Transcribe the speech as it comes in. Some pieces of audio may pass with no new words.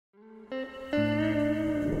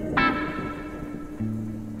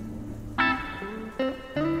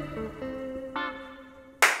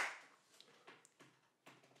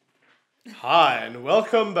and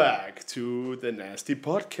welcome back to the Nasty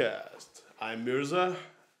Podcast. I'm Mirza,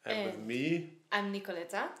 and with me... I'm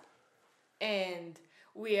Nicoletta, and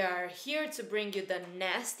we are here to bring you the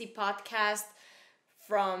Nasty Podcast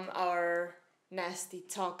from our nasty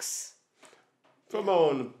talks. From our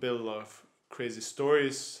own build of crazy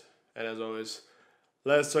stories, and as always,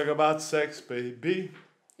 let's talk about sex, baby.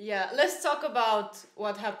 Yeah, let's talk about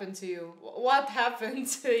what happened to you. What happened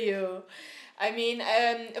to you? I mean,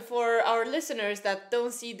 for our listeners that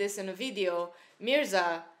don't see this in a video,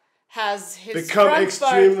 Mirza has his become front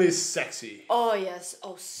extremely part. Sexy. Oh yes,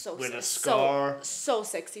 oh so with sexy. A scar. So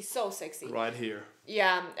sexy, so sexy. Right here.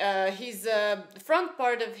 Yeah, his front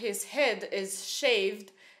part of his head is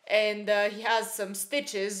shaved, and he has some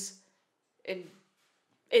stitches in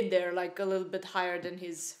there, like a little bit higher than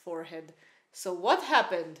his forehead. So what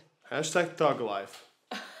happened? Hashtag thug life.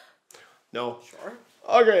 No. Sure.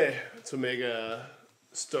 Okay, to make a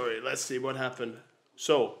story, let's see what happened.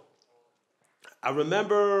 So, I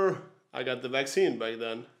remember I got the vaccine back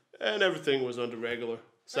then, and everything was on the regular.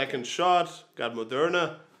 Second shot, got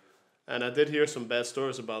Moderna, and I did hear some bad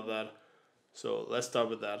stories about that. So, let's start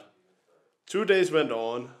with that. 2 days went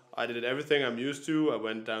on. I did everything I'm used to. I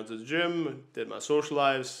went down to the gym, did my social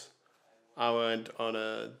lives. I went on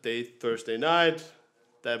a date Thursday night.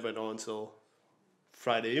 That went on till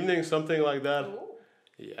Friday evening, something like that. Ooh.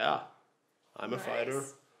 Yeah, I'm a fighter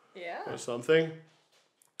Yeah. or something.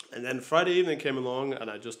 And then Friday evening came along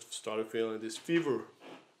and I just started feeling this fever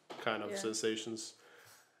kind of sensations.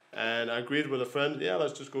 And I agreed with a friend, yeah,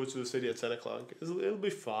 let's just go to the city at 10 o'clock. It'll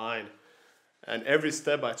be fine. And every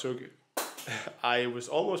step I took, I was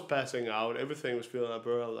almost passing out. Everything was feeling up. I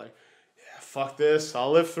was like, yeah, fuck this.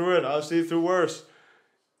 I'll live through it. I'll see through worse.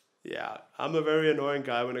 Yeah, I'm a very annoying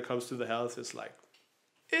guy when it comes to the health. It's like,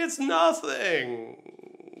 it's nothing.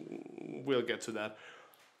 We'll get to that.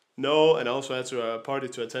 No, and I also had a party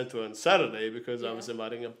to attend to on Saturday because I was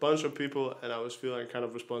inviting a bunch of people and I was feeling kind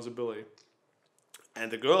of responsibility.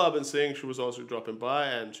 And the girl I've been seeing, she was also dropping by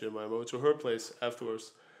and she invited me to her place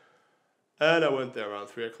afterwards. And I went there around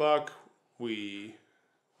 3 o'clock. We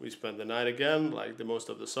spent the night again, like the most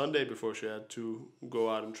of the Sunday before she had to go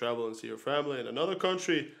out and travel and see her family in another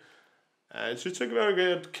country. And she took very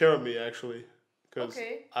good care of me, actually. Because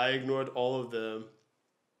I ignored all of the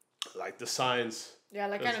signs. Yeah,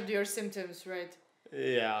 like kind of your symptoms, right?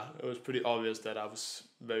 Yeah, it was pretty obvious that I was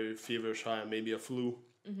very feverish, high, and maybe a flu.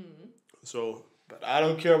 Mm-hmm. So, but I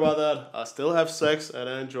don't care about that. I still have sex and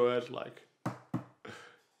I enjoy it. Like,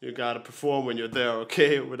 you gotta perform when you're there,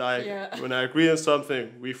 okay? When I agree on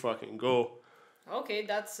something, we fucking go. Okay,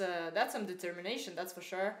 that's some determination, that's for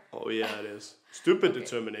sure. Oh yeah, it is. Stupid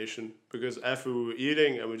determination. Because after we were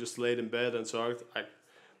eating and we just laid in bed and talked, I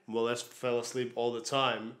more or less fell asleep all the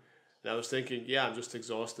time. And I was thinking, yeah, I'm just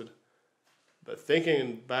exhausted. But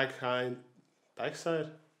thinking back, I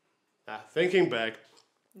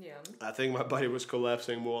think my body was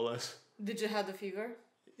collapsing more or less. Did you have the fever?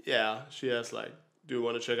 Yeah, she asked like, do you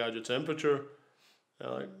want to check out your temperature? And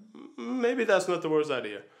I'm like, maybe that's not the worst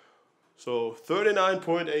idea. So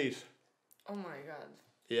 39.8. Oh my god.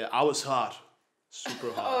 Yeah, I was hot.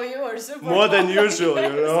 Super hot. Oh, you were super more hot. Than usual,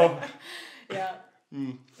 you know? Yeah.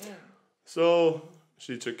 So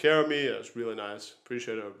she took care of me. It was really nice.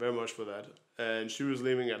 Appreciate her very much for that. And she was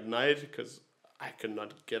leaving at night because I could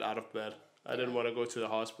not get out of bed. I didn't want to go to the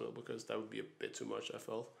hospital because that would be a bit too much, I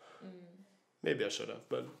felt. Maybe I should have.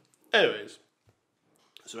 But anyways.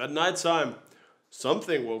 So at night time,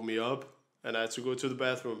 something woke me up. And I had to go to the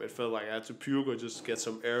bathroom. It felt like I had to puke or just get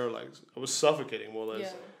some air. Like I was suffocating more or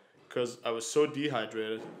less. Because I was so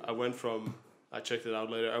dehydrated. I checked it out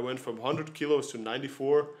later. I went from 100 kilos to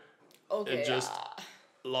 94. Okay. And just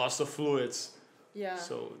lost the fluids. Yeah.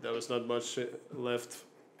 So there was not much left.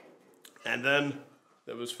 And then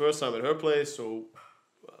that was first time at her place. So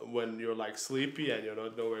when you're like sleepy and you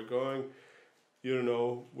don't know where you're going, you don't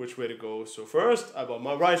know which way to go. So first I bought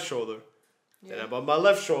my right shoulder. Then I bumped my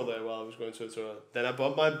left shoulder while I was going to the toilet. Then I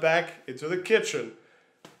bumped my back into the kitchen.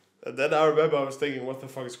 And then I remember I was thinking, what the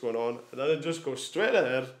fuck is going on? And then I just go straight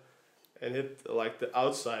ahead and hit like the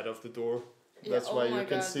outside of the door. Yeah, That's why you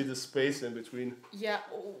can see the space in between. Yeah,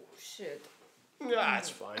 oh shit. Yeah,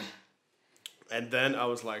 it's fine. And then I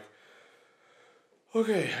was like,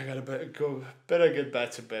 okay, I gotta better get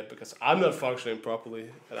back to bed because I'm not functioning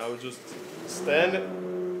properly. And I was just standing.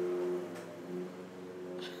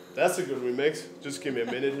 That's a good remix. Just give me a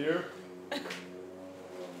minute here.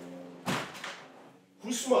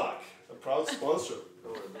 Husmak, a proud sponsor.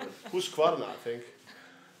 Husqvarna, I think.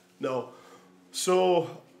 No.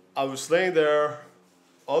 So I was laying there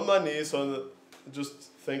on my knees, just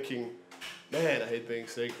thinking, man, I hate being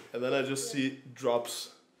sick. And then I just see drops,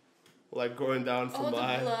 like going down from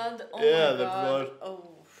my... the blood. Oh yeah, my the God. blood. Oh.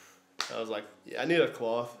 I was like, yeah, I need a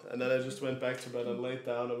cloth. And then I just went back to bed and laid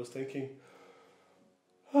down. I was thinking,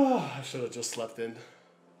 I should have just slept in.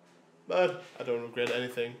 But I don't regret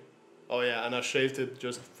anything. Oh yeah, and I shaved it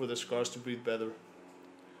just for the scars to breathe better.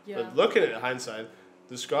 Yeah. But looking at hindsight,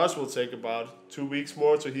 the scars will take about 2 weeks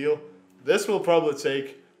more to heal. This will probably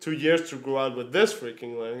take 2 years to grow out with this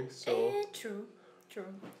freaking length. So True.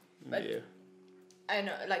 But yeah. I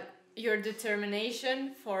know, like, your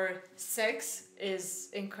determination for sex is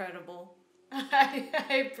incredible.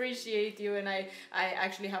 I appreciate you, and I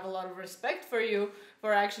actually have a lot of respect for you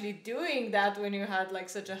for actually doing that when you had like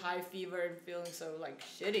such a high fever and feeling so like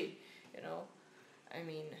shitty, you know. I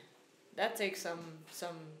mean, that takes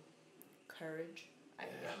some courage, I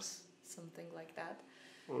guess, something like that.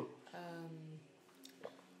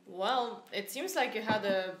 Well, it seems like you had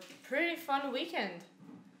a pretty fun weekend.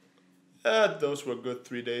 Those were good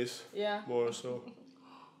 3 days. Yeah. More so.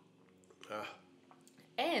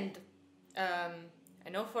 And I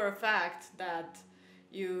know for a fact that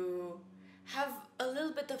you have a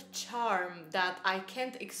little bit of charm that I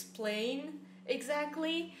can't explain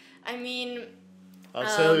exactly. I mean...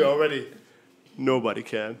 I'll tell you already, nobody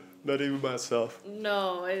can. Not even myself.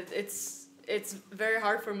 No, it's very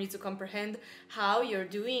hard for me to comprehend how you're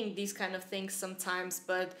doing these kind of things sometimes.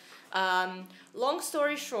 But long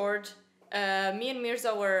story short, me and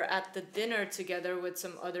Mirza were at the dinner together with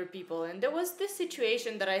some other people, and there was this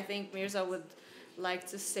situation that I think Mirza would like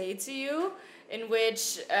to say to you, in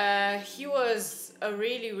which he was a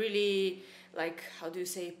really, really, like, how do you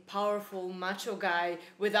say, powerful macho guy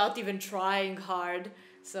without even trying hard.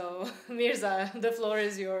 So, Mirza, the floor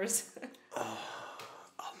is yours.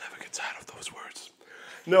 I'll never get tired of those words.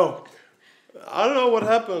 No, I don't know what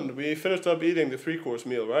happened. We finished up eating the 3-course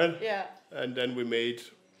meal, right? Yeah. And then we made...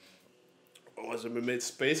 we made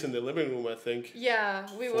space in the living room, I think. Yeah,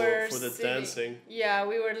 we were for the sitting, dancing. Yeah,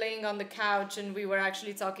 we were laying on the couch and we were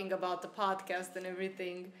actually talking about the podcast and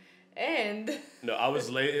everything. And no, I was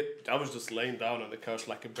just laying down on the couch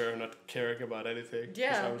like a bear, not caring about anything.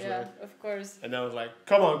 Yeah, of course. And I was like,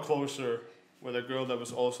 "Come on closer," with a girl that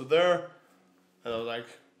was also there. And I was like,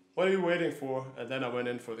 "What are you waiting for?" And then I went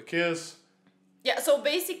in for the kiss. Yeah, so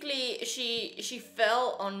basically she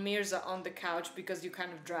fell on Mirza on the couch because you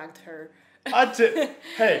kind of dragged her. I did.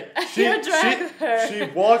 Hey, she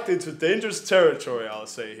walked into dangerous territory, I'll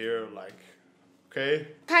say here, like, okay?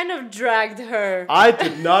 Kind of dragged her. I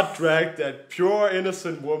did not drag that pure,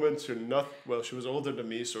 innocent woman to not... Well, she was older than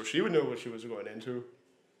me, so she would know what she was going into.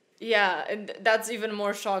 Yeah, and that's even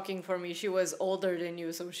more shocking for me. She was older than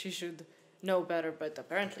you, so she should know better, but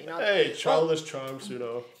apparently not. Hey, childish charms, you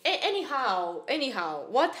know. Anyhow,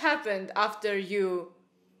 what happened after you...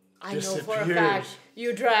 I know for a disappeared. fact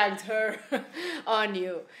you dragged her on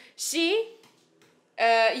you. She,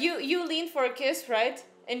 you leaned for a kiss, right?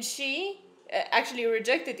 And she actually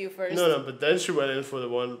rejected you first. No, but then she went in for the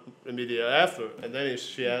one immediately after. And then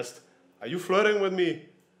she asked, "Are you flirting with me?"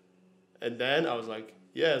 And then I was like,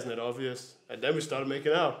 "Yeah, isn't it obvious?" And then we started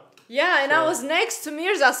making out. Yeah, and I was next to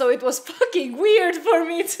Mirza, so it was fucking weird for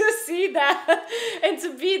me to see that. And to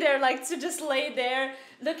be there, like, to just lay there,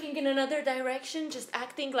 looking in another direction, just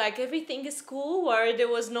acting like everything is cool, while there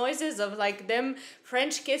was noises of, like, them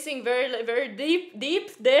French kissing very, very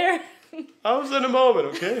deep there. I was in a moment,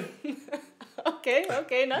 okay?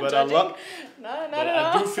 Okay, not but judging. Not at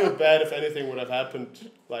all. I do feel bad if anything would have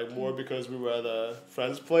happened, like, more because we were at a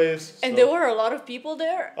friend's place. And there were a lot of people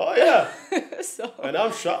there. Oh, yeah. So. And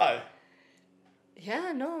I'm shy.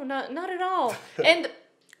 Yeah, no, not at all. And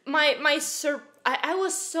I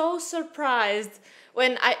was so surprised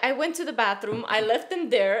when I went to the bathroom, I left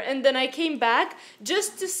them there, and then I came back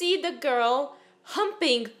just to see the girl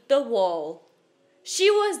humping the wall.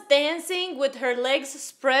 She was dancing with her legs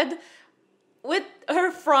spread with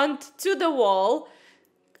her front to the wall,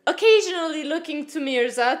 occasionally looking to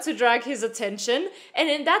Mirza to drag his attention. And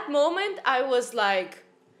in that moment, I was like,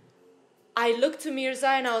 I looked to Mirza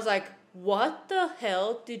and I was like, what the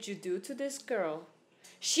hell did you do to this girl?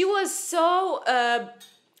 She was so, I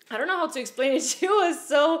don't know how to explain it. She was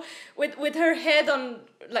so, with her head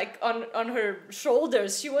on her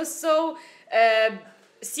shoulders, she was so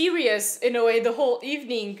serious in a way the whole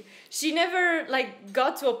evening. She never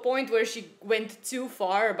got to a point where she went too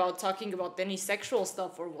far about talking about any sexual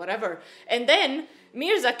stuff or whatever. And then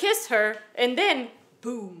Mirza kissed her, and then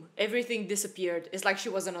boom, everything disappeared. It's like she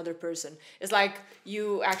was another person. It's like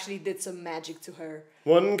you actually did some magic to her.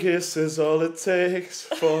 One kiss is all it takes,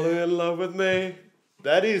 falling in love with me.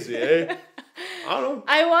 That easy, eh? I don't know.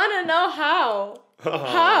 I want to know how.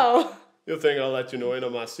 How? You think I'll let you know any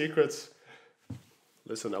of my secrets?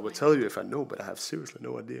 Listen, I would tell you if I know, but I have seriously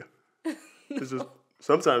no idea.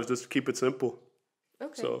 Sometimes just keep it simple.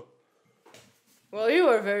 Okay. So. Well, you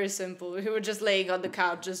were very simple. You were just laying on the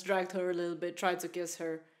couch, just dragged her a little bit, tried to kiss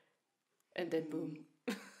her, and then boom.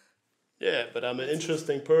 Yeah, but I'm an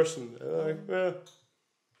interesting person.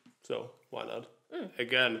 So why not?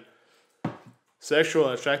 Again, sexual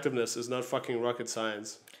attractiveness is not fucking rocket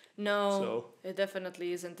science. No, it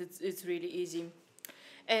definitely isn't. It's really easy.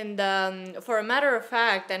 And for a matter of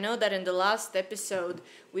fact, I know that in the last episode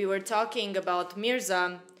we were talking about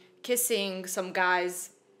Mirza kissing some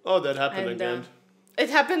guys. Oh, that happened again. It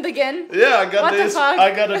happened again? Yeah, I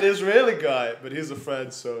got an Israeli guy, but he's a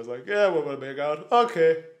friend, so it's like, yeah, we're gonna make out.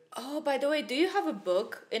 Okay. Oh, by the way, do you have a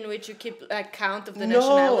book in which you keep count of the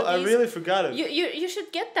nationalities? No, I really forgot it. You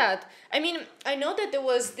should get that. I mean, I know that there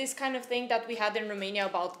was this kind of thing that we had in Romania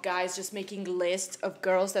about guys just making lists of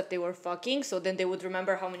girls that they were fucking, so then they would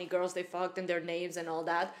remember how many girls they fucked and their names and all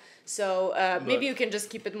that. So maybe you can just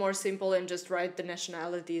keep it more simple and just write the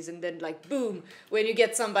nationalities, and then like boom, when you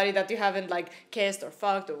get somebody that you haven't like kissed or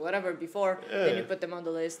fucked or whatever before, then you put them on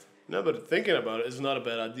the list. No, but thinking about it, it's not a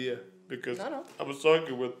bad idea. Because No. I was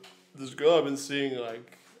talking with this girl I've been seeing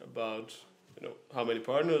like about how many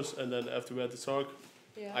partners, and then after we had the talk,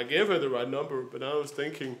 I gave her the right number, but I was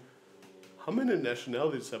thinking, how many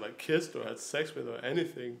nationalities have I kissed or had sex with or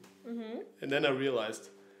anything? And then I realized,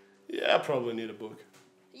 I probably need a book.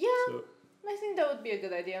 Yeah, so. I think that would be a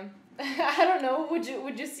good idea. I don't know.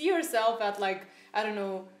 Would you see yourself at like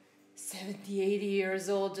 70, 80 years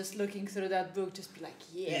old, just looking through that book, just be like,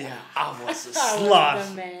 yeah I was a I slut. was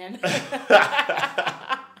the man.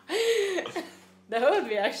 That would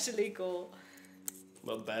be actually cool.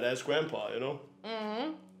 Well, badass grandpa,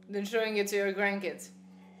 Then showing it to your grandkids.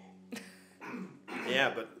 Yeah,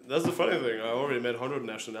 but that's the funny thing. I already met 100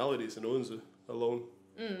 nationalities in Odense alone.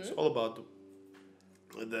 It's all about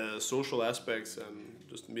the social aspects and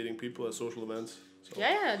just meeting people at social events. So.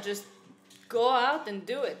 Yeah, just go out and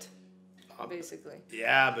do it. Basically.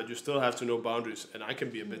 Yeah, but you still have to know boundaries, and I can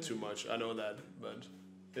be a bit too much. I know that, but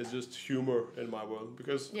it's just humor in my world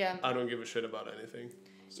because I don't give a shit about anything.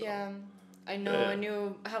 So. Yeah, I know, and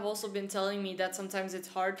you have also been telling me that sometimes it's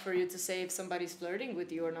hard for you to say if somebody's flirting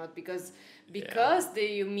with you or not because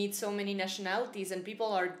you meet so many nationalities and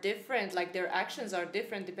people are different, like their actions are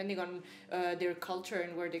different depending on their culture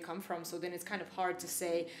and where they come from. So then it's kind of hard to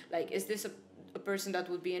say, like, is this a person that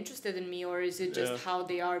would be interested in me, or is it just how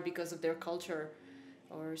they are because of their culture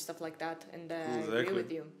or stuff like that? And I agree with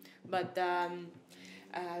you. But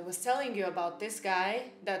I was telling you about this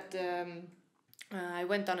guy that I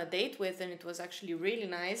went on a date with, and it was actually really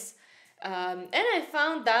nice. And I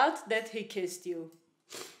found out that he kissed you.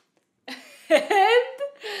 And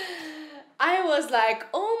I was like,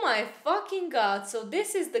 oh my fucking God. So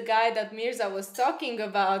this is the guy that Mirza was talking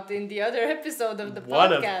about in the other episode of the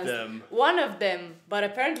podcast. One of them. But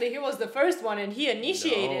apparently he was the first one and he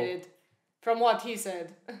initiated it. From what he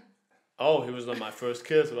said. Oh, he was not my first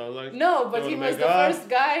kiss. But I was like, no, but he was the first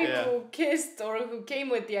guy who kissed or who came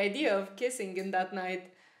with the idea of kissing in that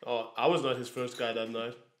night. Oh, I was not his first guy that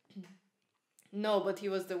night. No, but he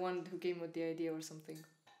was the one who came with the idea or something.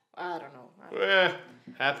 I don't know.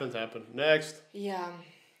 Happened. Next. Yeah.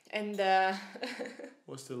 And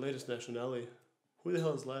what's the latest nationality? Who the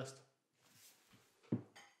hell is last?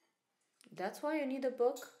 That's why you need a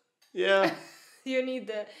book. Yeah. you need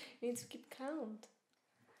to keep count.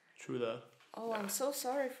 True that. Oh, I'm so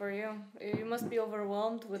sorry for you. You must be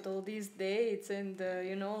overwhelmed with all these dates and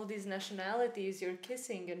all these nationalities. You're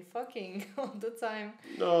kissing and fucking all the time.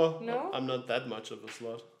 No? I'm not that much of a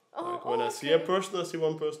slut. When I see a person, I see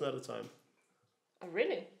one person at a time. Oh,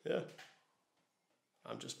 really? Yeah.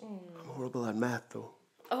 I'm horrible at math, though.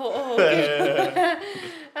 Oh, okay.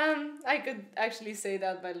 I could actually say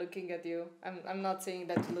that by looking at you. I'm not saying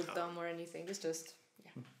that you look dumb or anything. It's just,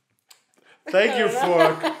 Thank you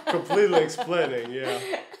for completely explaining,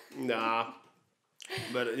 Nah.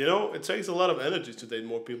 But, it takes a lot of energy to date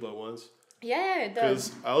more people at once. Yeah, it does.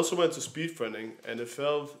 Because I also went to speed friending, and it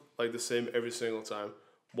felt like the same every single time.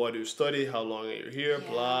 What do you study? How long are you here?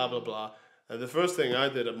 Blah, blah, blah. And the first thing I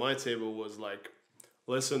did at my table was like,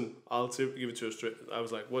 listen, I'll give it to you straight. I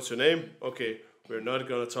was like, what's your name? Okay, we're not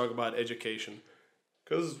going to talk about education.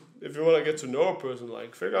 Because if you want to get to know a person,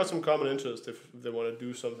 like, figure out some common interest if they want to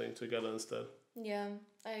do something together instead. Yeah,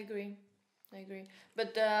 I agree.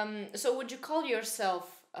 But, so would you call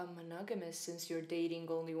yourself a monogamist since you're dating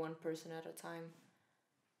only one person at a time?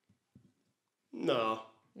 No.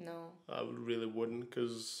 I really wouldn't,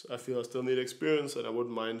 because I feel I still need experience and I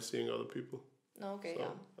wouldn't mind seeing other people. Okay,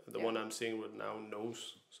 so The one I'm seeing with now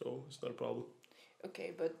knows, so it's not a problem.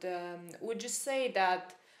 Okay, but would you say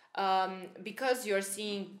that because you're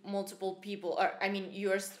seeing multiple people, or I mean,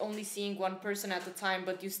 you're only seeing one person at a time,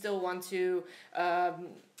 but you still want to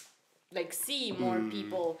like see more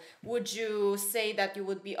people, would you say that you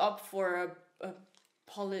would be up for a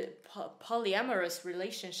polyamorous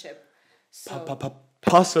relationship? So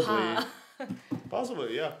Possibly.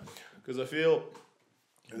 Possibly, yeah. Because I feel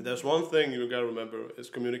if there's one thing you gotta remember is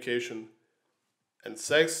communication. And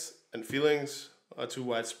sex and feelings are two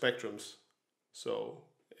wide spectrums. So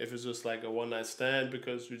if it's just like a one night stand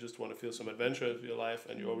because you just want to feel some adventure in your life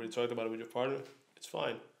and you already talked about it with your partner, it's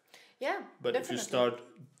fine. Yeah. But definitely. if you start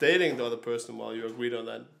dating the other person while you agreed on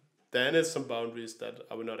that, then it's some boundaries that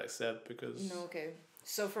I would not accept because. No, okay.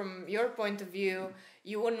 So from your point of view,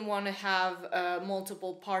 you wouldn't want to have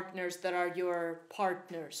multiple partners that are your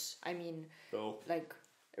partners. I mean, No. like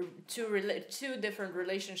two different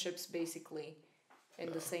relationships basically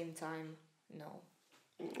in the same time. No.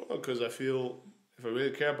 Because I feel if I really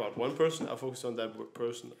care about one person, I focus on that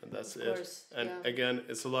person and that's Of it. course, And yeah. again,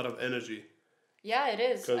 it's a lot of energy. Yeah, it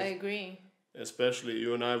is. I agree. Especially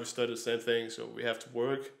you and I, we study the same thing, so we have to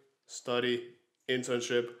work, study,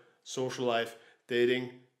 internship, social life, dating.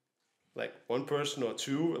 Like one person or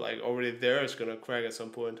two, like already there is gonna crack at some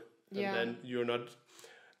point, and then you're not.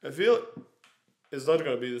 I feel it's not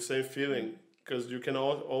gonna be the same feeling because you can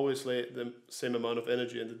always lay the same amount of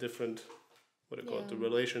energy in the different, what do you call it, the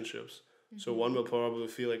relationships. So one will probably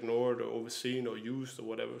feel ignored or overseen or used or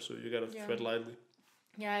whatever. So you gotta tread lightly.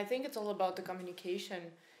 Yeah, I think it's all about the communication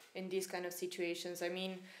in these kind of situations. I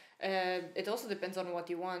mean, it also depends on what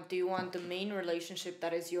you want. Do you want the main relationship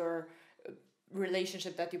that is your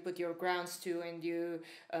relationship that you put your grounds to and you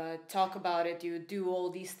talk about it, you do all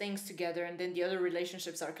these things together, and then the other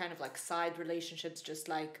relationships are kind of like side relationships, just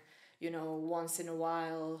like, you know, once in a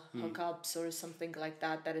while hookups or something like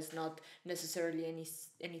that, that is not necessarily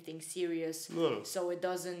anything serious. No. So it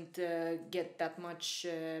doesn't get that much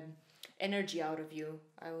energy out of you,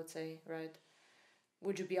 I would say, right?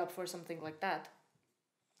 Would you be up for something like that?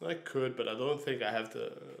 I could, but I don't think I have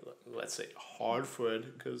the, let's say, heart for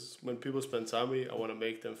it. Because when people spend time with me, I want to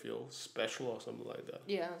make them feel special or something like that.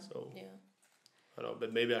 Yeah. So, yeah. I don't know,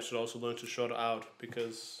 but maybe I should also learn to shut out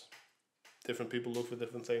because different people look for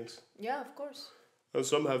different things. Yeah, of course. And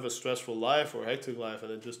some have a stressful life or hectic life and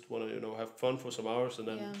they just want to, have fun for some hours and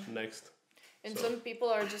then next. And So- some people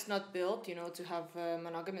are just not built, to have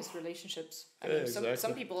monogamous relationships. I mean, exactly.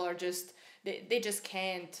 some people are just, they just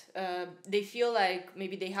can't. They feel like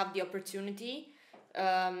maybe they have the opportunity,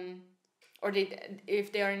 or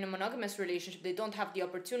if they are in a monogamous relationship, they don't have the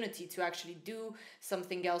opportunity to actually do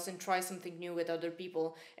something else and try something new with other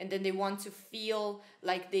people. And then they want to feel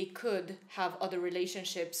like they could have other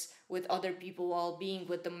relationships with other people while being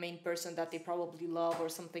with the main person that they probably love or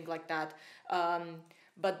something like that.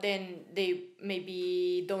 But then they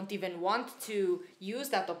maybe don't even want to use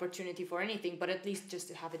that opportunity for anything, but at least just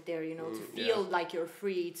to have it there, to feel like you're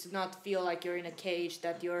free, to not feel like you're in a cage,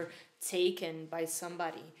 that you're taken by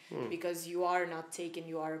somebody, because you are not taken,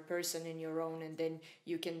 you are a person in your own, and then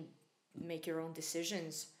you can make your own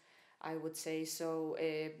decisions, I would say. So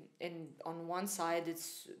and on one side,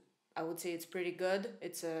 I would say it's pretty good.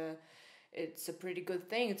 It's a pretty good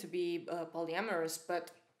thing to be polyamorous,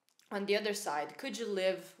 but on the other side, could you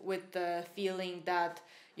live with the feeling that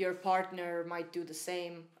your partner might do the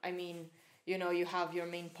same? I mean, you have your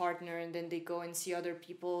main partner and then they go and see other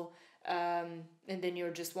people, and then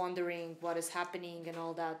you're just wondering what is happening and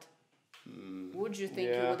all that. Would you think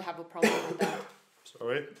you would have a problem with that?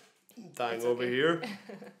 Sorry, dying It's over okay. here.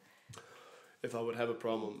 If I would have a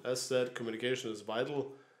problem, as said, communication is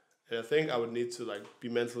vital, and I think I would need to be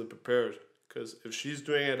mentally prepared, because if she's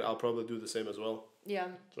doing it, I'll probably do the same as well. Yeah,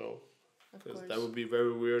 So, of because course. that would be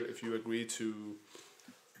very weird if you agree to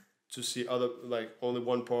see other, only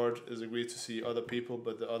one part is agreed to see other people,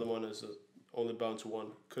 but the other one is only bound to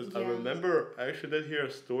one. Because I Yeah. remember I actually did hear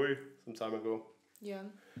a story some time ago. Yeah.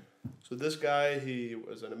 So this guy, he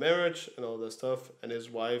was in a marriage and all that stuff, and his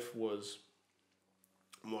wife was,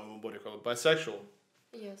 what do you call it, bisexual.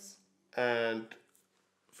 Yes. And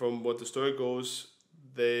from what the story goes,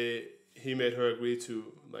 he made her agree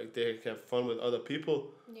to they could have fun with other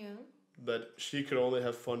people, Yeah. but she could only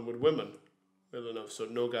have fun with women. I don't know, so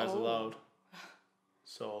no guys Oh. allowed.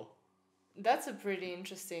 So That's a pretty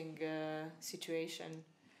interesting situation.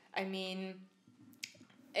 I mean,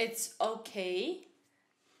 it's okay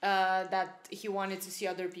that he wanted to see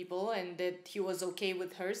other people and that he was okay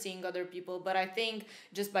with her seeing other people, but I think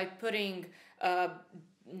just by putting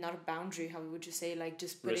not a boundary, how would you say,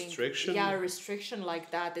 just putting Restriction? Yeah, a restriction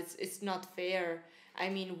like that, it's not fair. I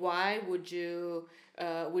mean, why would you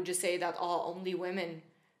say that only women?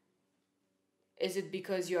 Is it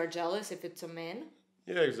because you are jealous if it's a man?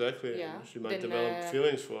 Yeah, exactly. Yeah. She might Then, develop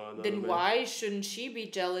feelings for another then man. why shouldn't she be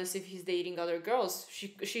jealous if he's dating other girls?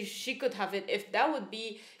 She could have it. If that would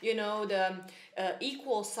be, you know, the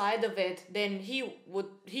equal side of it, then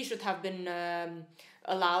he should have been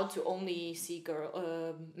allowed to only see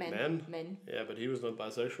men. Yeah, but he was not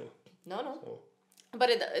bisexual. No. So. But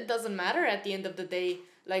it doesn't matter at the end of the day.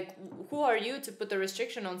 Like, who are you to put a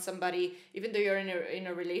restriction on somebody, even though you're in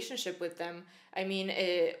a relationship with them? I mean,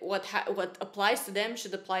 what applies to them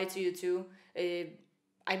should apply to you too.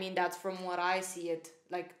 I mean, that's from what I see it.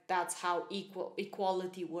 Like, that's how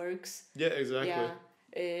equality works. Yeah, exactly. Yeah.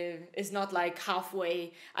 It's not like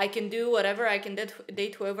halfway. I can do whatever, I can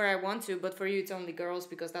date whoever I want to, but for you it's only girls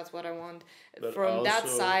because that's what I want. But from that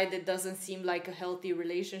side, it doesn't seem like a healthy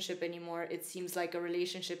relationship anymore. It seems like a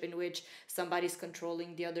relationship in which somebody's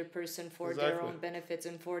controlling the other person for their own benefits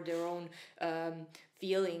and for their own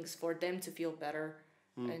feelings, for them to feel better.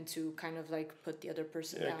 And to kind of like put the other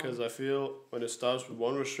person down. Yeah, because I feel when it starts with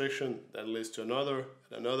one restriction, that leads to another,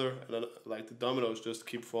 and like the dominoes just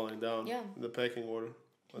keep falling down in the pecking order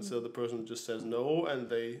until the person just says no, and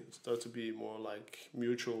they start to be more like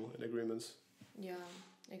mutual in agreements. Yeah,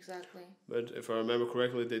 exactly. But if I remember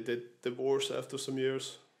correctly, they did divorce after some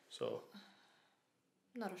years, so.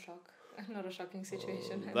 Not a shock. Not a shocking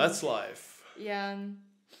situation. That's life. Yeah.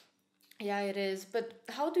 Yeah, it is. But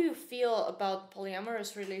how do you feel about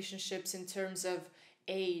polyamorous relationships in terms of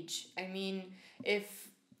age? I mean,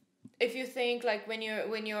 if you think like when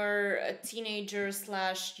you're a teenager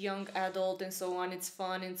 / young adult and so on, it's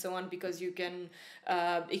fun and so on because you can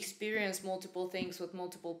experience multiple things with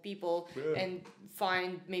multiple people and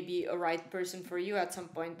find maybe a right person for you at some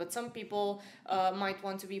point. But some people might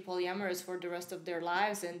want to be polyamorous for the rest of their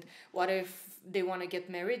lives. And what if they want to get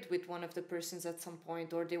married with one of the persons at some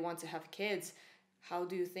point, or they want to have kids? How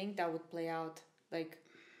do you think that would play out? Like,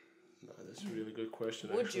 no, that's a really good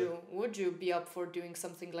question. Would you be up for doing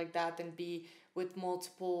something like that and be with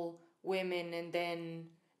multiple women and then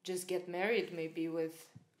just get married maybe with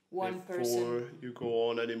one person? Before you go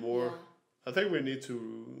on anymore. Yeah. I think we need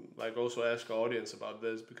to like also ask our audience about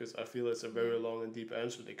this because I feel it's a very long and deep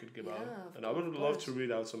answer they could give out. And I would love to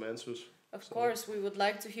read out some answers. Of course, we would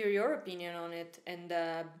like to hear your opinion on it and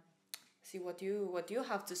see what you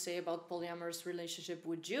have to say about polyamorous relationship.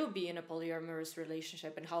 Would you be in a polyamorous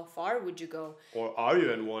relationship, and how far would you go? Or are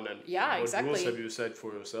you in one? And exactly. What rules have you set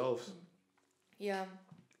for yourselves? Yeah,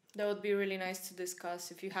 that would be really nice to discuss.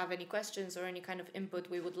 If you have any questions or any kind of input,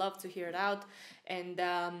 we would love to hear it out, and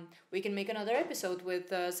we can make another episode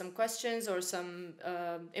with some questions or some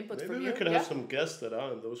input from you. Maybe we could have some guests that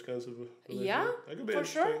are in those kinds of. Yeah, that could be for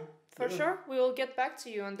sure. For sure, we will get back to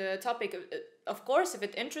you on the topic. Of course, if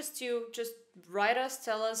it interests you, just write us,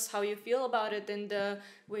 tell us how you feel about it, and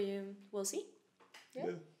we'll see.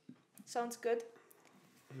 Yeah. Sounds good.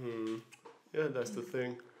 Yeah, that's the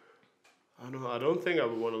thing. I don't know. I don't think I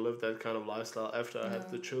would want to live that kind of lifestyle after I have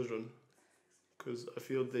the children, because I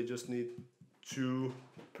feel they just need two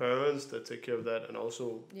parents that take care of that, and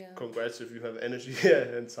also congrats if you have energy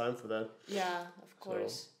and time for that. Yeah, of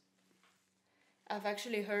course. So. I've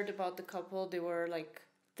actually heard about the couple. They were like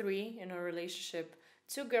 3 in a relationship.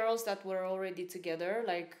 2 girls that were already together,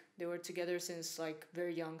 like they were together since like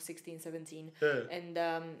very young, 16, 17, and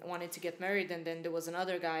wanted to get married. And then there was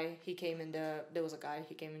another guy. He came in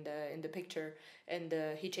the picture, and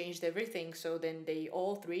he changed everything. So then they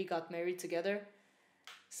all 3 got married together.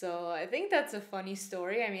 So I think that's a funny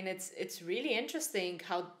story. I mean, it's really interesting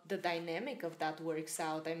how the dynamic of that works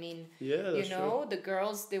out. I mean, that's true. The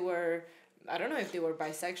girls, they were, I don't know if they were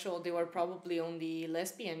bisexual. They were probably only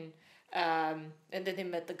lesbian. And then they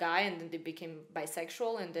met the guy, and then they became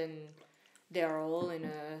bisexual, and then they're all in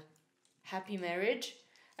a happy marriage.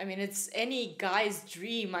 I mean, it's any guy's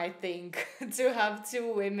dream, I think, to have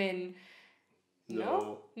 2 women.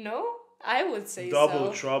 No? I would say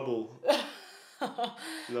Double trouble.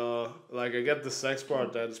 No, like I get the sex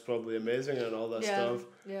part, that is probably amazing and all that stuff.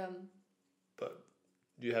 Yeah. But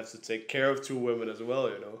you have to take care of 2 women as well,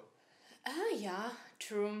 Yeah,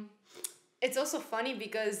 true. It's also funny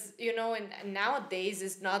because, nowadays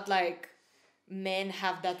it's not like men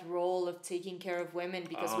have that role of taking care of women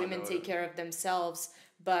because women take care of themselves.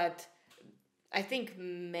 But I think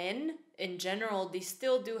men in general, they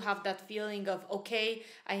still do have that feeling of, okay,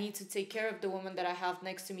 I need to take care of the woman that I have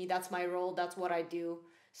next to me. That's my role. That's what I do.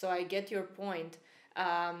 So I get your point.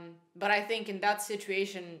 But I think in that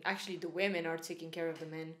situation, actually the women are taking care of the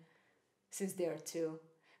men since they are 2.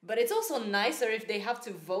 But it's also nicer if they have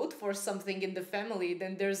to vote for something in the family,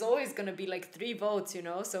 then there's always gonna be like 3 votes, you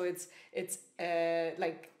know. So it's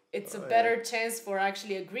like it's a better chance for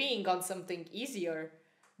actually agreeing on something easier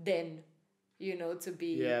than, you know, to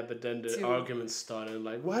be. Yeah, but then the arguments started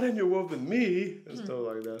like, why didn't you vote with me and stuff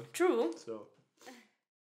like that. True. So.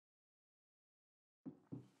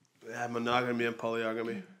 Yeah, monogamy and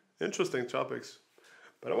polygamy. Interesting topics.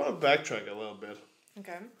 But I want to backtrack a little bit.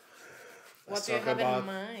 Okay. What do you have in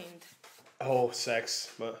mind? Oh,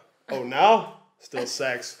 sex. Oh, now? Still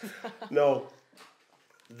sex. No.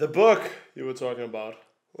 The book you were talking about.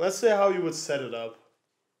 Let's say how you would set it up.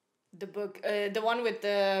 The book, the one with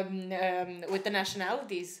the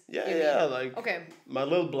nationalities. Yeah, like okay. My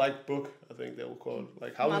little black book, I think they will call it.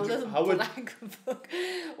 Like how black book.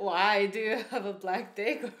 Why do you have a black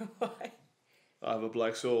dick or why? I have a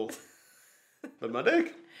black soul, but my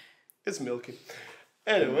dick, it's milky.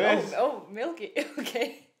 Anyways. Oh, milky.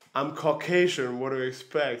 Okay. I'm Caucasian. What do you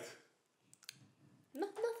expect?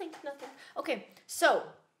 Nothing. Okay, so,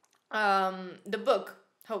 the book.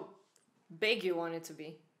 How big you want it to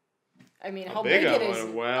be? I mean, how big it is?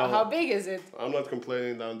 Well, how big is it? I'm not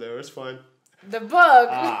complaining down there. It's fine. The book.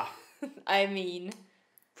 I mean.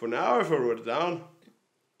 For now, if I wrote it down.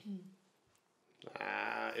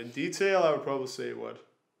 In detail, I would probably say what,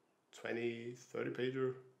 20, 30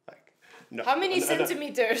 pager. Like no. How many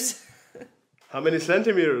centimeters? How many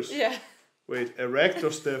centimeters? Yeah. Wait, erect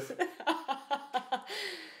or stiff?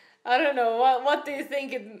 I don't know. What do you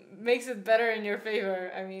think it makes it better in your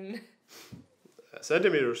favor? I mean.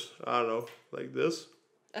 Centimeters. I don't know, like this.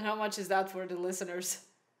 And how much is that for the listeners?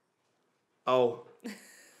 Oh.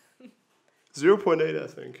 0.8, I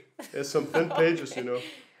think. There's some thin pages, you know.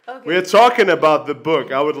 Okay. We are talking about the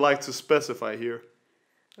book. I would like to specify here.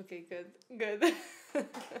 Okay, good.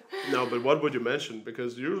 No, but what would you mention?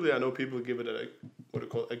 Because usually I know people give it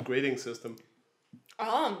a grading system.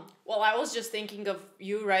 Well, I was just thinking of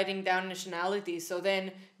you writing down nationality, so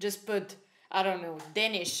then just put, I don't know,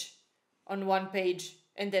 Danish on one page,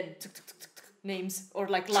 and then names, or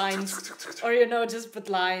like lines, or, you know, just put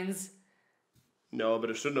lines. No, but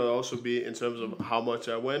it should not also be in terms of how much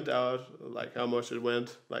I went out, like how much it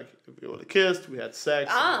went, like if we only kissed, we had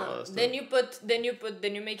sex. Then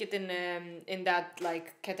you make it in that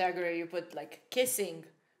like category. You put like kissing,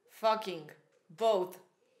 fucking, both,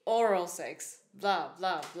 oral sex, blah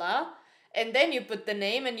blah blah, and then you put the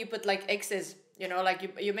name and you put like X's. You know, like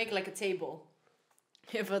you make like a table.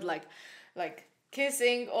 You put like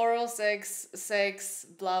kissing, oral sex,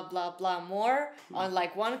 blah blah blah more on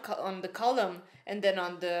like on the column, and then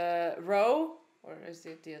on the row, or is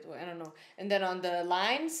it the other way? I don't know. And then on the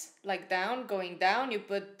lines, like going down, you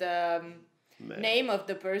put the name of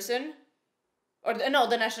the person, or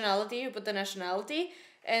the nationality. You put the nationality,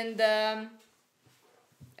 and it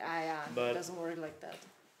doesn't work like that.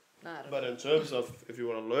 But in terms of if you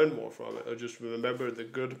want to learn more from it, or just remember the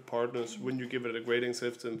good partners when you give it a grading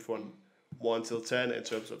system from 1 till 10 in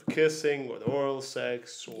terms of kissing or the oral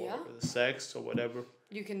sex or the sex or whatever.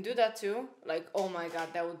 You can do that too. Like, oh my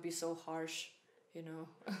god, that would be so harsh, you know.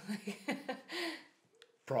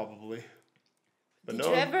 Probably. But Did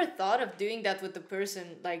you ever thought of doing that with the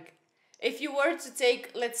person? Like, if you were to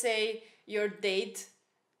take, let's say, your date.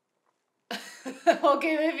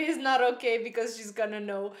 Okay, maybe it's not okay because she's gonna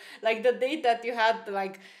know. Like the date that you had,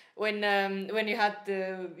 like when you had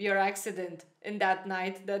your accident in that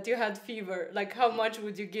night that you had fever. Like how much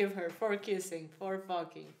would you give her for kissing, for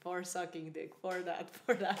fucking, for sucking dick, for that?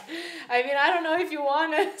 I mean, I don't know if you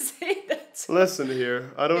wanna say that. Listen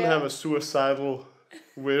here, I don't have a suicidal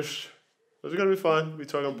wish. It's gonna be fine. We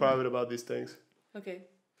talk in private about these things. Okay.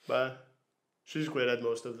 But she's great at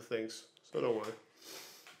most of the things, so don't worry.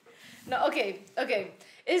 No, okay.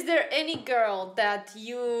 Is there any girl that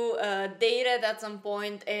you dated at some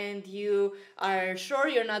point and you are sure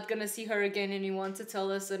you're not gonna see her again, and you want to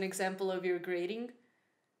tell us an example of your grading?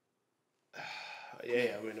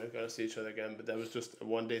 Yeah, we're not gonna see each other again, but that was just a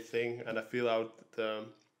one-day thing, and I feel out the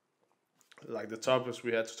topics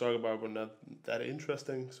we had to talk about were not that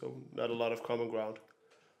interesting, so not a lot of common ground.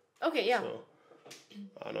 Okay, yeah. So,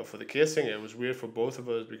 I don't know, for the kissing, it was weird for both of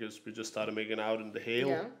us because we just started making out in the hail.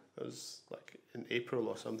 Yeah. It was like in April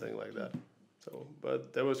or something like that. So,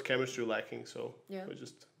 but there was chemistry lacking, so we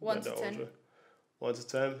just 1 to 10. 1 to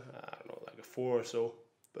 10, I don't know, like a 4 or so.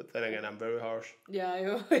 But then again, I'm very harsh. Yeah,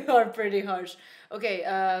 you are pretty harsh. Okay,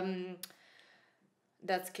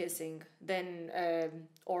 that's kissing. Then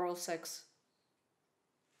oral sex.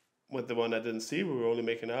 With the one I didn't see, we were only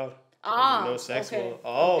making out. No sex. Okay.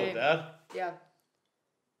 Okay. That? Yeah.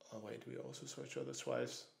 Oh, wait, we also saw each other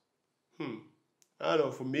twice. I don't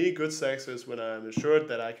know. For me, good sex is when I'm assured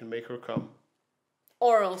that I can make her come.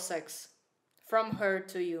 Oral sex. From her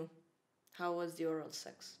to you. How was the oral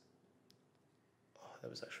sex? Oh, that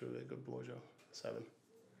was actually a really good blowjob. 7.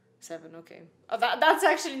 7, okay. Oh, that's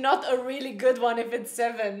actually not a really good one if it's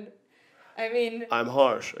 7. I mean... I'm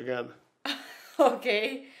harsh, again.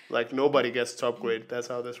 Okay. Like, nobody gets top grade. That's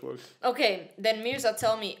how this works. Okay, then Mirza,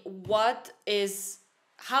 tell me,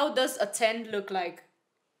 how does a 10 look like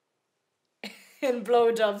in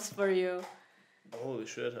blowjobs for you? Holy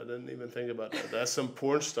shit, I didn't even think about that. That's some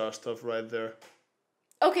porn star stuff right there.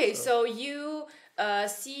 Okay, so you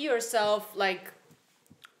see yourself like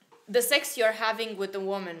the sex you're having with a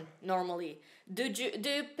woman normally. Do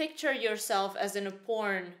you picture yourself as in a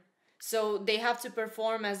porn? So they have to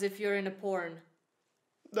perform as if you're in a porn?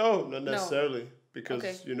 No, not necessarily. No. Because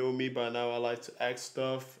Okay. you know me by now, I like to act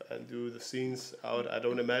stuff and do the scenes out. I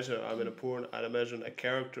don't imagine I'm in a porn. I imagine a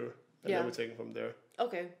character, and then we take it from there.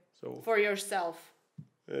 Okay. So for yourself.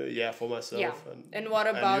 Yeah, for myself. Yeah. And what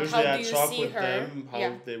and about how do you talk see with her? them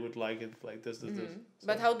how they would like it, like this. So.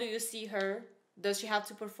 But how do you see her? Does she have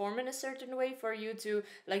to perform in a certain way for you to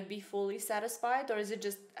like be fully satisfied, or is it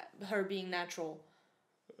just her being natural?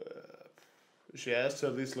 She has to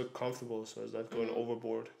at least look comfortable, so it's not going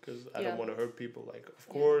overboard. Because I don't want to hurt people. Like, of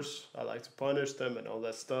course, I like to punish them and all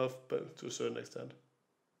that stuff, but to a certain extent.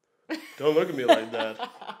 Don't look at me like that.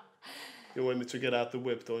 You want me to get out the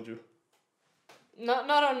whip, don't you? Not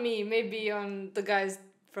on me. Maybe on the guys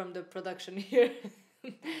from the production here.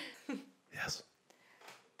 Yes.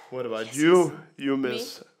 What about you? You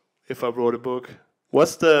miss. If I wrote a book,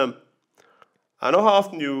 what's the? I know how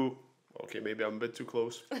often you. Okay, maybe I'm a bit too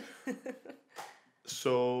close.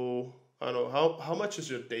 So I don't know how much is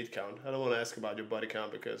your date count? I don't want to ask about your body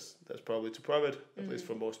count because that's probably too private, at least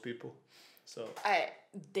for most people. So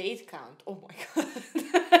date count. Oh my god.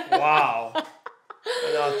 Wow.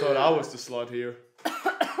 And I thought I was the slut here.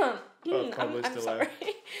 Probably I'm sorry.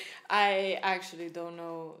 I actually don't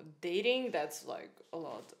know. Dating, that's like a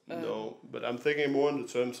lot. No, but I'm thinking more in the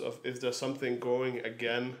terms of if there's something going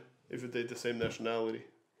again if you date the same nationality.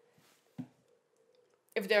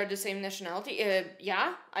 If they're the same nationality,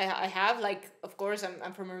 yeah, I have. Like, of course,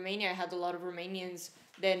 I'm from Romania. I had a lot of Romanians.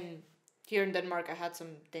 Then here in Denmark, I had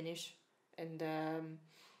some Danish. And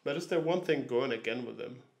but is there one thing going again with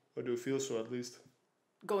them? Or do you feel so at least?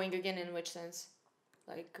 Going again in which sense?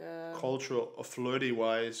 Like cultural or flirty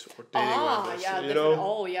wise or dating wise, yeah, you know?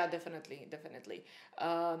 Oh yeah, definitely.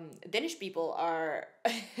 Danish people are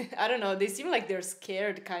I don't know, they seem like they're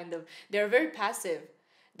scared kind of. They're very passive.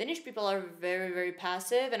 Danish people are very, very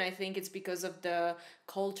passive, and I think it's because of the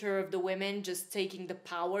culture of the women just taking the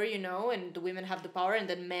power, you know, and the women have the power, and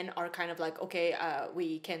then men are kind of like, okay,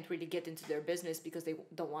 we can't really get into their business because they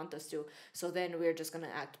don't want us to, so then we're just gonna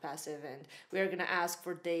act passive, and we're gonna ask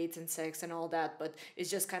for dates and sex and all that, but it's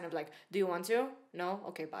just kind of like, do you want to? No?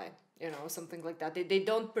 Okay, bye. You know, something like that. They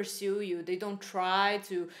don't pursue you. They don't try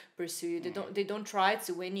to pursue you. They don't try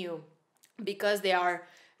to win you because they are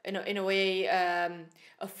in a way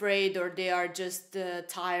afraid, or they are just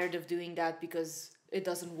tired of doing that because it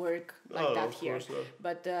doesn't work like that here.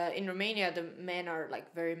 But in Romania, the men are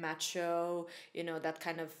like very macho, you know, that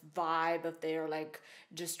kind of vibe of they are like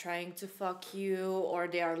just trying to fuck you, or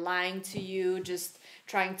they are lying to you, just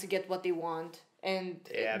trying to get what they want. And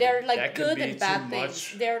they're like good and bad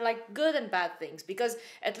things. They're like good and bad things, because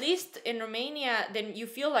at least in Romania, then you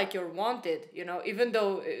feel like you're wanted, you know, even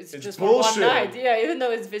though it's just bullshit. For one night. Yeah, even though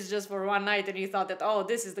it's just for one night, and you thought that, oh,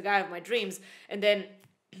 this is the guy of my dreams, and then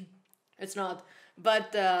it's not.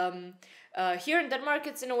 But here in Denmark,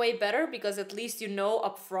 it's in a way better, because at least you know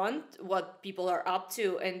upfront what people are up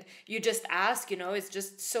to, and you just ask, you know, it's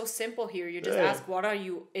just so simple here. You just ask, what are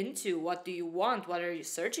you into? What do you want? What are you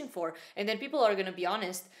searching for? And then people are going to be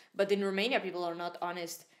honest. But in Romania, people are not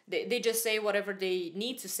honest. They just say whatever they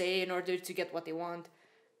need to say in order to get what they want.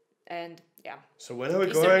 And yeah. So when are we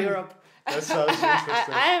going? Europe. That sounds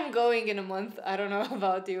interesting. I am going in a month. I don't know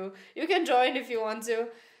about you. You can join if you want to.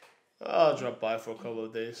 I'll drop by for a couple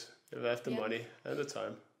of days. If I have the money and the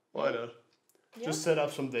time, why not? Yeah. Just set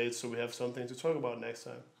up some dates so we have something to talk about next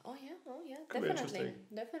time. Oh yeah,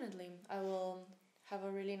 definitely. I will have a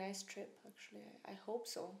really nice trip, actually. I hope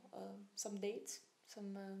so. Some dates,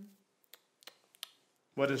 some...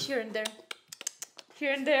 What is... Here and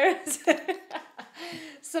there.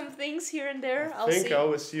 Some things here and there. I think I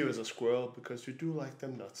always see you as a squirrel, because you do like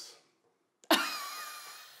them nuts.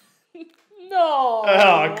 No.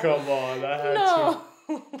 Oh, come on. I had to.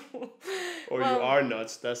 Or well, you are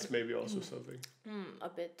nuts. That's maybe also something. A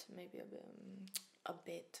bit. Maybe a bit. A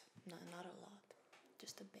bit. No, not a lot.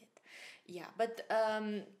 Just a bit. Yeah, but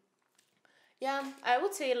Yeah, I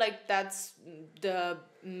would say like that's the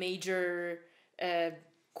major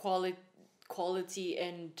quality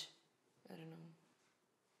and I don't know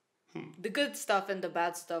the good stuff and the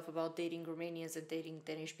bad stuff about dating Romanians and dating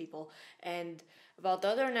Danish people. And about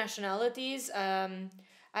other nationalities,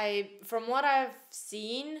 I from what I've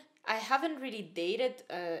seen, I haven't really dated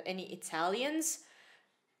any Italians.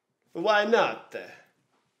 Why not?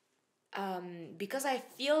 Because I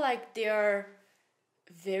feel like they're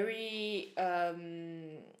very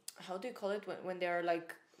how do you call it when they're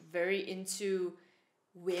like very into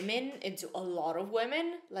women, into a lot of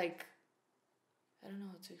women, like I don't know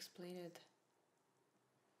how to explain it.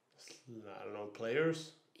 I don't know,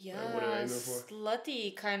 players? Yeah, What are you aiming for?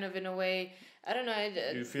 slutty kind of in a way. I don't know.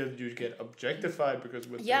 You feel you get objectified because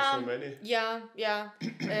there's Yeah, so many? yeah.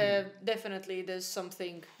 Definitely, there's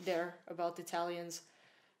something there about Italians.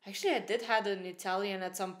 Actually, I did had an Italian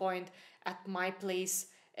at some point at my place,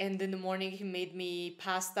 and in the morning he made me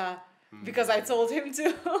pasta because I told him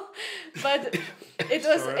to. But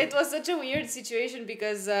it was such a weird situation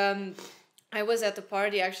because I was at a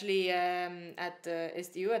party actually at the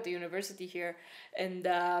SDU at the university here, and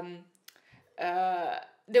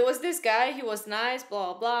there was this guy. He was nice,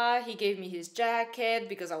 blah blah. He gave me his jacket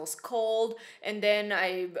because I was cold, and then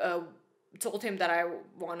I told him that I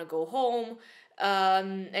want to go home,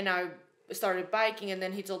 and I started biking, and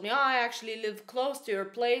then he told me, oh, I actually live close to your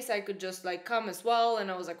place, I could just like come as well. And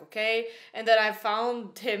I was like, okay. And then I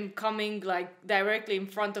found him coming like directly in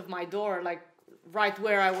front of my door, like right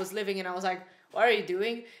where I was living, and I was like, what are you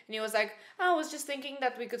doing? And he was like, I was just thinking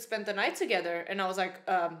that we could spend the night together. And I was like,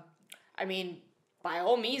 I mean, by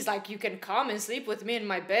all means, like you can come and sleep with me in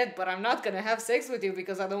my bed, but I'm not gonna have sex with you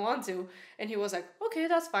because I don't want to. And he was like, okay,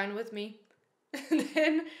 that's fine with me. And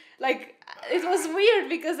then like it was weird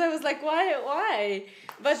because I was like, why?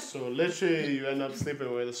 But so literally you end up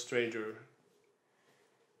sleeping with a stranger,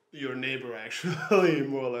 your neighbor actually,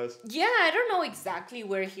 more or less. Yeah, I don't know exactly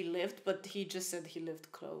where he lived, but he just said he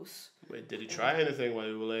lived close. Wait, did he try anything while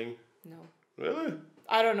you were laying? No. Really?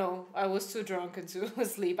 I don't know. I was too drunk and too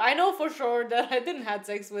asleep. I know for sure that I didn't have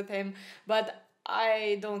sex with him, but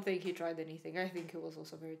I don't think he tried anything. I think he was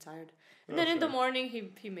also very tired. And then in the morning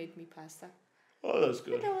he made me pasta. Oh, that's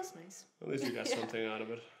good. And that was nice. At least you got something out of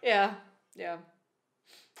it. Yeah.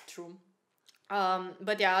 True.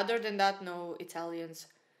 But yeah, other than that, no Italians.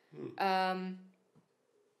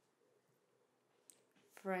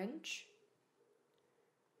 French.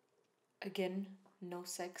 Again, no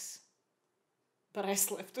sex. But I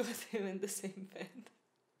slept with him in the same bed.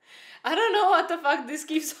 I don't know what the fuck this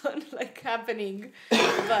keeps on like happening.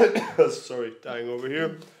 But sorry, dying over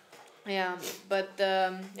here. yeah, but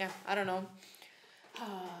yeah, I don't know.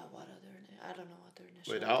 What other? I don't know other.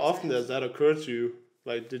 Wait, how often does that occur to you?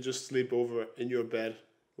 Like, they just sleep over in your bed.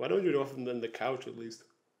 Why don't you do often than the couch at least?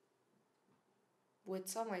 With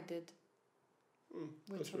some I did.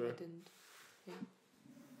 With some I didn't.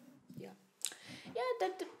 Yeah,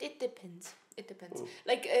 it depends. It depends.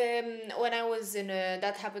 Like when I was in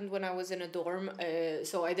that happened when I was in a dorm.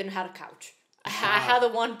 So I didn't have a couch. I had a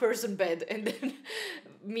 1-person bed, and then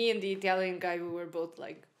me and the Italian guy, we were both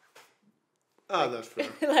like. That's fair.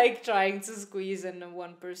 Like trying to squeeze in a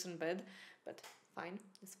 1-person bed, but fine,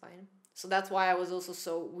 it's fine. So that's why I was also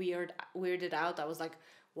so weirded out. I was like,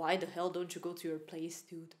 why the hell don't you go to your place,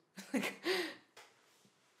 dude?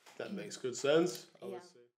 That makes good sense. And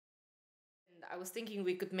I was thinking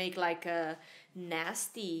we could make like a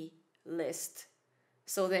nasty list.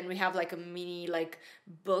 So then we have like a mini like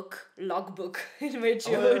logbook in which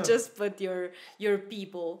you just put your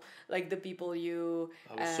people, like the people you.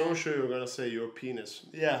 I was so sure you were gonna say your penis.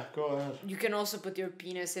 Yeah, go ahead. You can also put your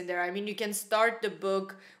penis in there. I mean, you can start the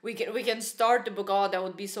book. We can start the book. Oh, that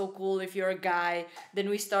would be so cool if you're a guy. Then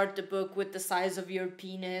we start the book with the size of your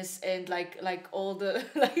penis and like all the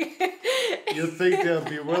like. You think they'll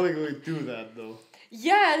be willing to do that though?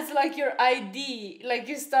 Yeah, it's like your ID. Like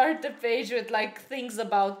you start the page with like things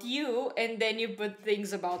about you, and then you put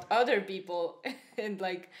things about other people and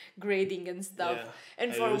like grading and stuff. Yeah.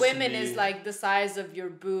 And for women, it's like the size of your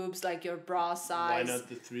boobs, like your bra size. Why not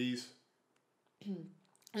the 3s?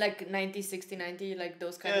 Like 90, 60, 90, like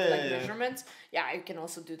those kind of like measurements. Yeah, you can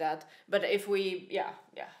also do that. But if we, you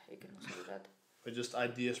can also do that. We're just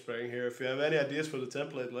idea spraying here. If you have any ideas for the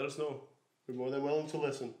template, let us know. We're more than willing to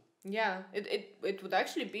listen. Yeah, it would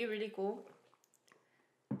actually be really cool.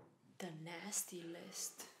 The nasty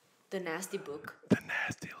list. The nasty book. The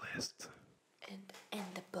nasty list. And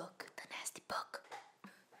the book. The nasty book.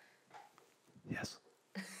 Yes.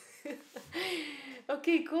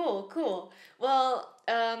 Okay, cool. Well,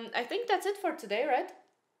 I think that's it for today, right?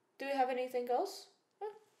 Do you have anything else?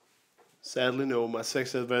 Sadly, no. My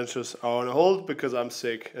sex adventures are on hold because I'm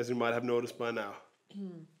sick, as you might have noticed by now.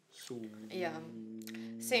 So. Yeah,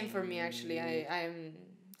 same for me actually.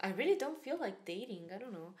 I really don't feel like dating. I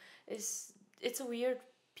don't know. It's a weird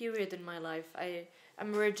period in my life.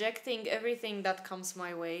 I'm rejecting everything that comes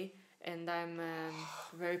my way, and I'm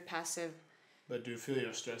very passive. But do you feel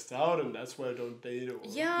you're stressed out and that's why you don't date, or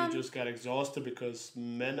Yeah. you just got exhausted because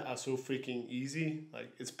men are so freaking easy? Like,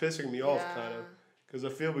 it's pissing me off, kind of. Because I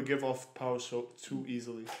feel we give off power so too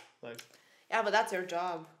easily. Like. Yeah, but that's your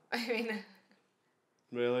job. I mean.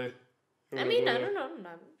 Really? I mean, I don't know.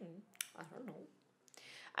 I don't know.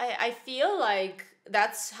 I feel like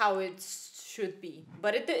that's how it should be,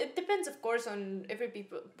 but it depends, of course, on every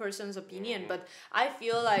person's opinion. But I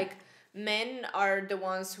feel like men are the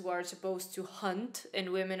ones who are supposed to hunt, and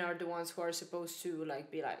women are the ones who are supposed to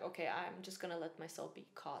like be like, okay, I'm just gonna let myself be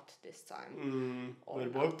caught this time.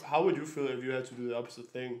 But how would you feel if you had to do the opposite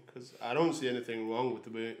thing? Because I don't see anything wrong with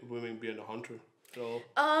the women being a hunter at all.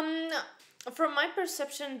 From my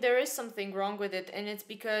perception, there is something wrong with it, and it's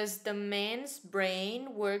because the man's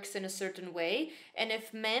brain works in a certain way, and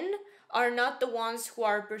if men are not the ones who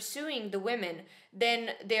are pursuing the women, then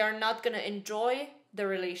they are not gonna enjoy the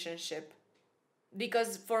relationship.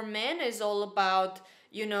 Because for men, it's all about,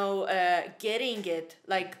 getting it,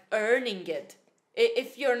 like earning it.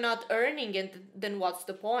 If you're not earning it, then what's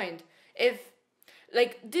the point?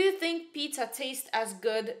 Do you think pizza tastes as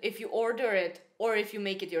good if you order it or if you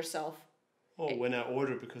make it yourself? Oh, when I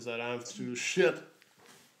order because I don't have to do shit.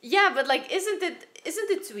 Yeah, but isn't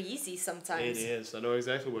it too easy sometimes? It is. I know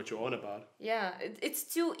exactly what you're on about. Yeah, it's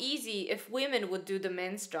too easy if women would do the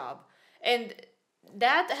men's job. And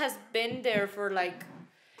that has been there for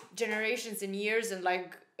generations and years, and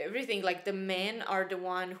everything. The men are the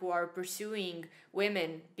one who are pursuing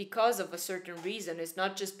women because of a certain reason. It's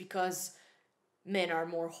not just because men are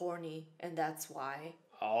more horny and that's why.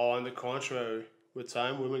 Oh, on the contrary. With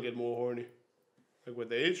time, women get more horny.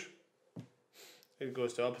 With age, it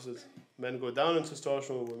goes to opposites. Men go down in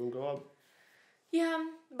testosterone, women go up. Yeah,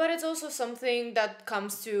 but it's also something that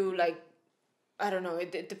comes to I don't know,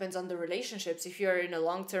 it depends on the relationships. If you're in a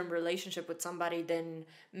long-term relationship with somebody, then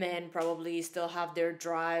men probably still have their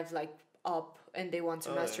drive up and they want to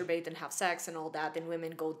masturbate and have sex and all that, and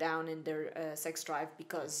women go down in their sex drive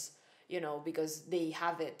because they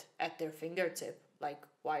have it at their fingertip.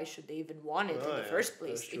 Why should they even want it in the first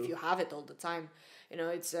place if you have it all the time?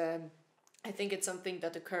 It's I think it's something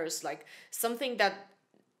that occurs, something that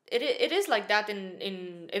it is like that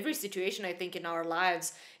in every situation, I think, in our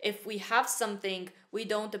lives. If we have something, we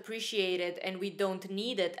don't appreciate it and we don't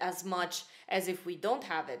need it as much as if we don't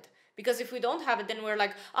have it. Because if we don't have it, then we're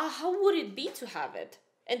like, how would it be to have it?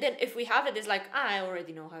 And then if we have it, it's like, I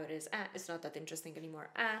already know how it is. It's not that interesting anymore.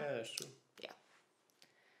 Yeah, that's true. Yeah.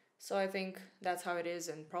 So I think that's how it is,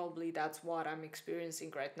 and probably that's what I'm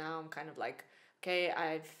experiencing right now. I'm kind of like, okay,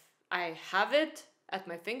 I have it at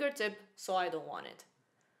my fingertip, so I don't want it.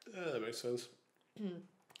 Yeah, that makes sense.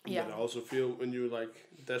 Yeah. But I also feel when you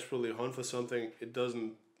desperately hunt for something, it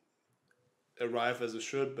doesn't arrive as it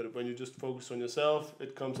should. But when you just focus on yourself,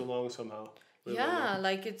 it comes along somehow. Yeah,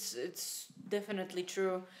 it's definitely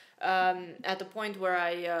true. At the point where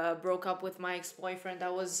I broke up with my ex-boyfriend, I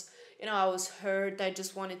was hurt. I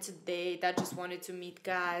just wanted to date. I just wanted to meet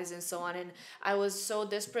guys and so on. And I was so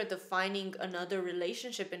desperate of finding another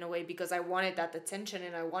relationship in a way, because I wanted that attention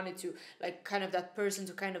and I wanted to kind of that person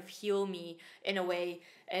to kind of heal me in a way.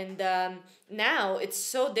 And now it's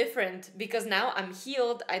so different, because now I'm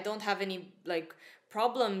healed. I don't have any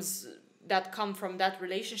problems that come from that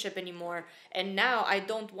relationship anymore, and now I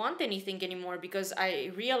don't want anything anymore, because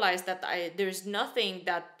I realize that there's nothing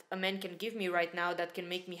that a man can give me right now that can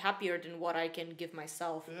make me happier than what I can give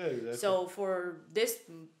myself. Yeah, exactly. So for this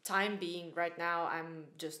time being right now, I'm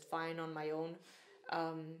just fine on my own,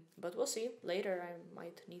 but we'll see later. I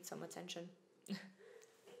might need some attention.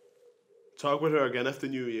 Talk with her again after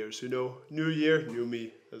New Year's. New year, new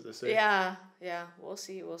me, as they say. Yeah, we'll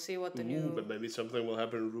see what the new. But maybe something will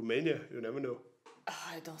happen in Romania. You never know.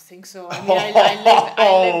 I don't think so. I mean, I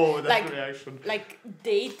live that reaction.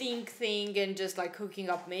 Dating thing and just hooking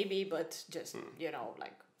up maybe, but just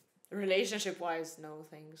relationship wise, no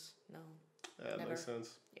thanks. No. Yeah, that makes sense.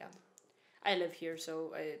 Yeah, I live here,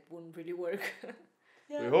 so it wouldn't really work.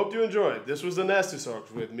 Yeah. We hope you enjoyed. This was the Nasty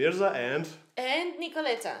Socks with Mirza and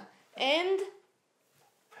Nicoletta. And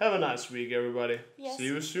have a nice week, everybody. Yes. See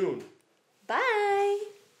you soon. Bye.